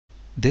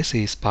This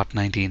is part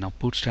 19 of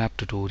Bootstrap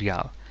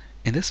tutorial.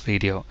 In this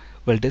video,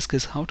 we'll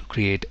discuss how to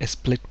create a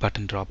split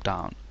button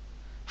dropdown.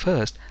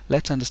 First,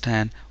 let's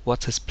understand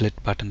what's a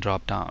split button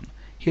dropdown.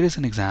 Here is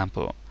an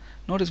example.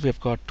 Notice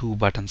we've got two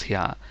buttons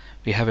here.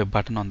 We have a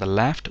button on the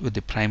left with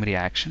the primary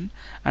action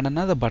and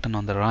another button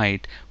on the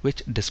right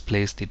which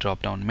displays the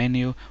drop-down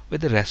menu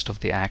with the rest of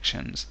the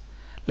actions.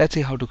 Let's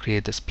see how to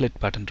create the split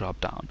button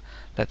dropdown.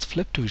 Let's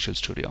flip to Visual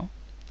Studio.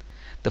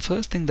 The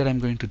first thing that I'm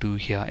going to do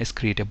here is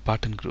create a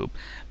button group,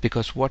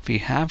 because what we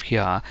have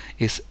here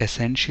is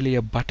essentially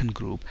a button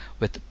group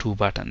with two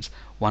buttons.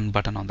 One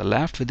button on the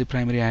left with the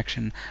primary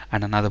action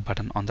and another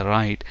button on the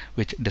right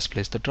which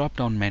displays the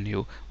drop-down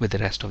menu with the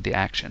rest of the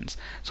actions.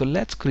 So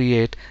let's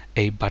create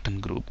a button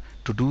group.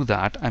 To do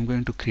that, I'm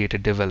going to create a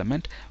div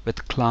element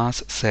with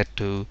class set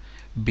to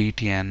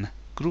btn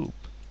group.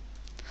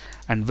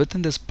 And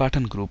within this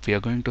button group, we are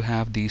going to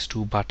have these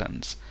two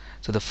buttons.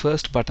 So the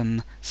first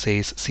button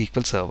says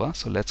SQL Server.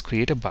 So let's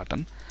create a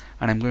button,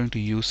 and I'm going to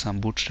use some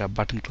Bootstrap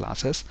button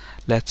classes.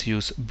 Let's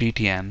use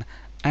btn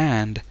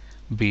and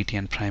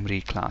btn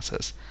primary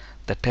classes.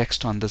 The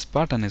text on this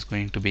button is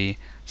going to be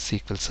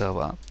SQL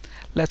Server.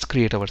 Let's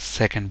create our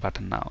second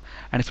button now.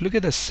 And if you look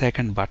at the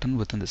second button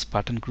within this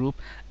button group,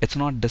 it's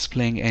not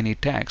displaying any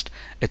text.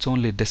 It's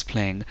only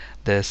displaying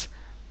this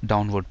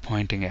downward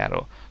pointing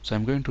arrow. So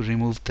I'm going to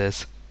remove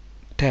this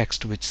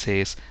text which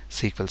says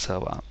SQL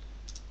Server.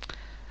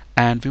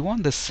 And we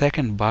want the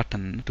second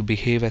button to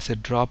behave as a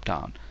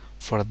drop-down.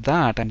 For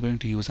that, I'm going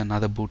to use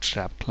another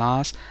Bootstrap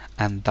class,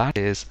 and that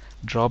is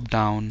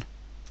dropdown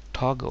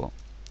toggle.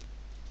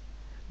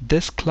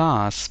 This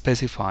class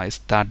specifies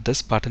that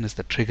this button is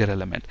the trigger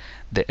element,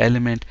 the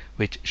element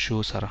which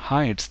shows or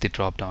hides the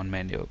drop-down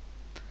menu.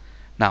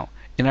 Now,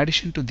 in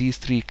addition to these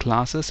three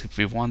classes, if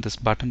we want this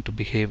button to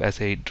behave as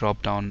a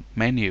drop-down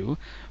menu,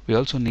 we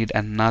also need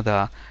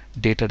another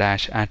data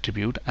dash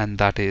attribute, and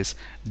that is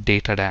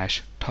data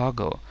dash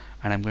toggle,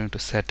 and I'm going to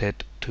set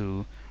it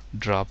to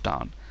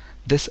dropdown.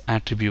 This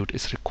attribute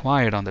is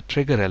required on the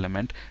trigger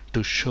element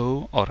to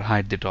show or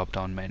hide the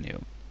drop-down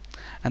menu.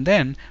 And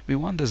then we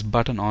want this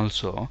button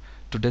also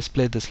to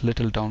display this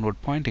little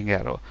downward pointing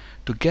arrow.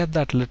 To get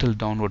that little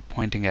downward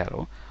pointing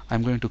arrow,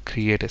 I'm going to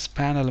create a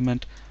span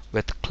element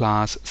with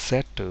class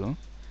set to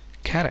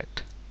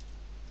caret.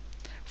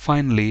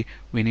 Finally,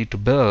 we need to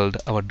build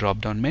our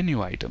drop-down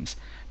menu items.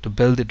 To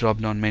build the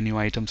drop-down menu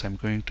items, I'm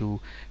going to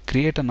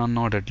create an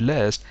unordered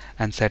list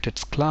and set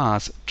its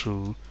class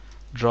to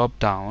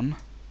drop-down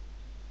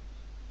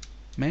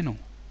menu.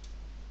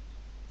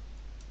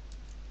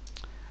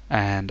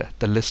 And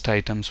the list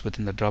items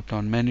within the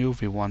drop-down menu,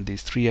 we want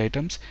these three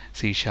items: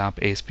 C#,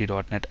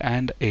 ASP.NET,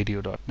 and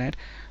ADO.NET.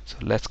 So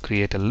let's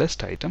create a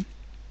list item.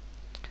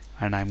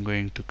 And I'm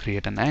going to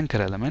create an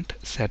anchor element,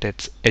 set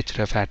its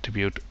href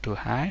attribute to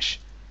hash,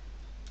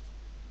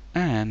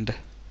 and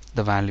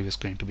the value is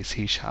going to be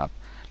C#.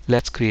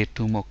 Let's create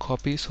two more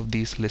copies of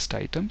these list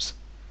items,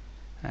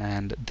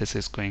 and this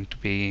is going to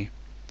be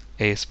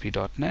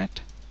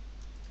ASP.NET,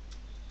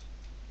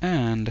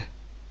 and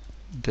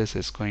this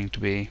is going to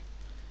be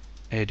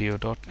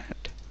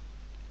ADO.NET.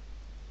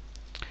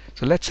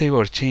 So let's save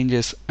our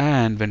changes,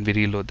 and when we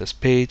reload this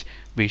page,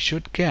 we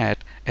should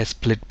get a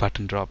split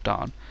button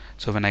dropdown.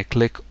 So when I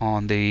click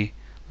on the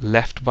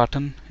left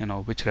button,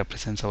 which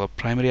represents our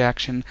primary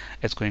action,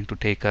 it's going to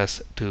take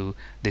us to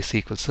the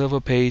SQL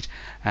Server page,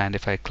 and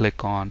if I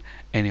click on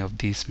any of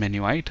these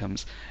menu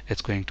items,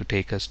 it's going to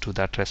take us to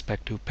that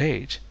respective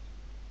page.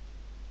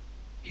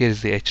 Here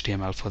is the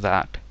HTML for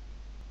that.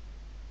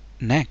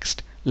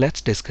 Next,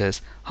 let's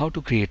discuss how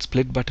to create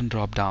split button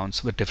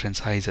dropdowns with different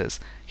sizes.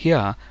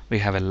 Here we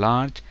have a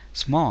large,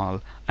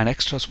 small, and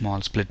extra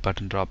small split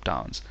button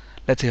dropdowns.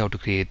 Let's see how to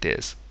create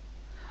this.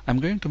 I'm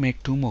going to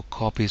make two more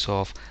copies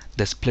of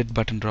the split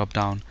button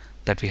dropdown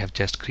that we have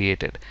just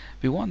created.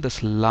 We want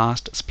this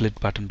last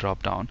split button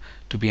dropdown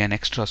to be an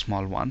extra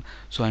small one,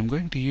 so I'm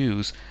going to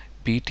use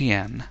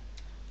btn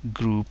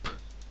group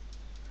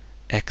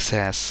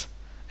XS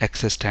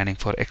standing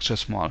for extra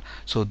small.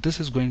 So this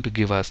is going to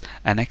give us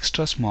an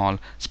extra small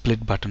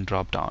split button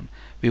dropdown.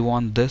 We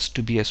want this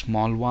to be a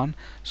small one,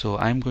 so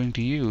I'm going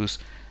to use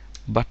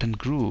button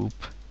group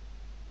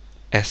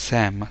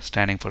SM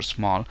standing for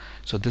small.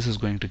 So this is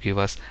going to give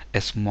us a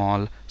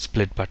small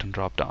split button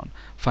dropdown.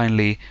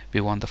 Finally,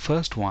 we want the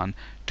first one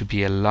to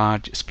be a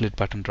large split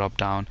button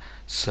dropdown,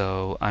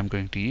 so I'm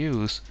going to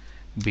use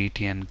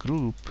btn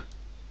group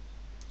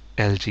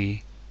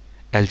LG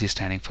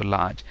standing for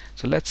large.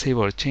 So let's save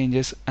our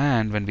changes,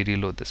 and when we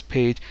reload this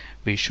page,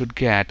 we should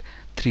get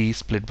three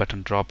split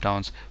button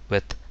dropdowns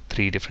with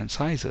three different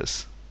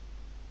sizes.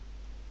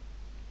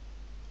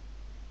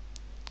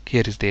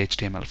 Here is the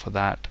HTML for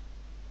that.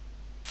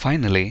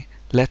 Finally,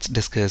 let's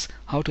discuss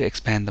how to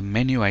expand the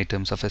menu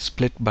items of a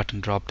split button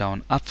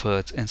dropdown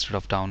upwards instead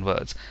of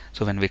downwards.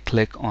 So when we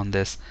click on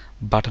this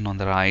button on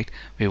the right,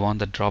 we want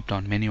the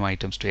dropdown menu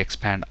items to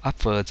expand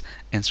upwards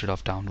instead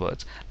of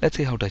downwards. Let's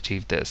see how to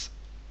achieve this.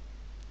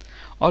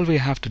 All we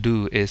have to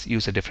do is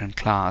use a different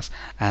class,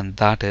 and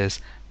that is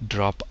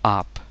drop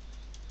up.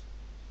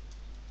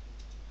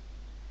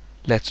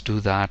 Let's do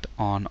that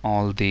on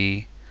all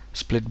the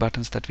split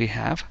buttons that we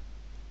have.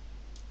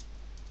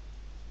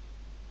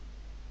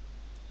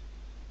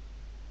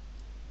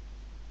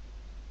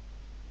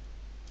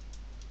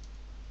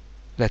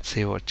 Let's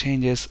save our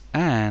changes,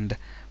 and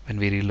when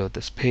we reload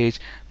this page,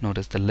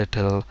 notice the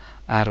little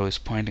arrow is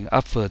pointing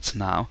upwards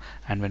now,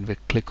 and when we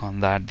click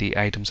on that, the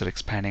items are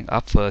expanding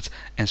upwards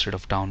instead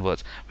of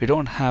downwards. We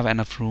don't have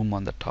enough room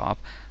on the top,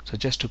 so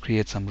just to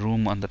create some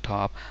room on the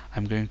top,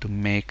 I'm going to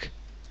make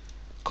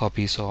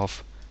copies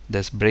of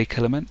this break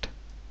element.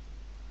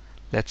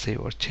 Let's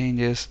save our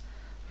changes,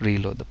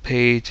 reload the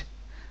page.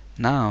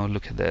 Now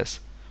look at this.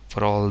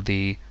 For all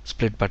the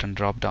split button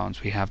drop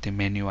downs, we have the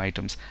menu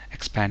items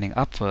expanding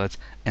upwards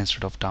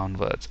instead of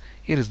downwards.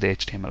 Here is the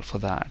HTML for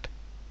that.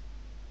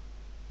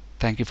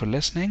 Thank you for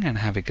listening and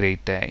have a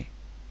great day.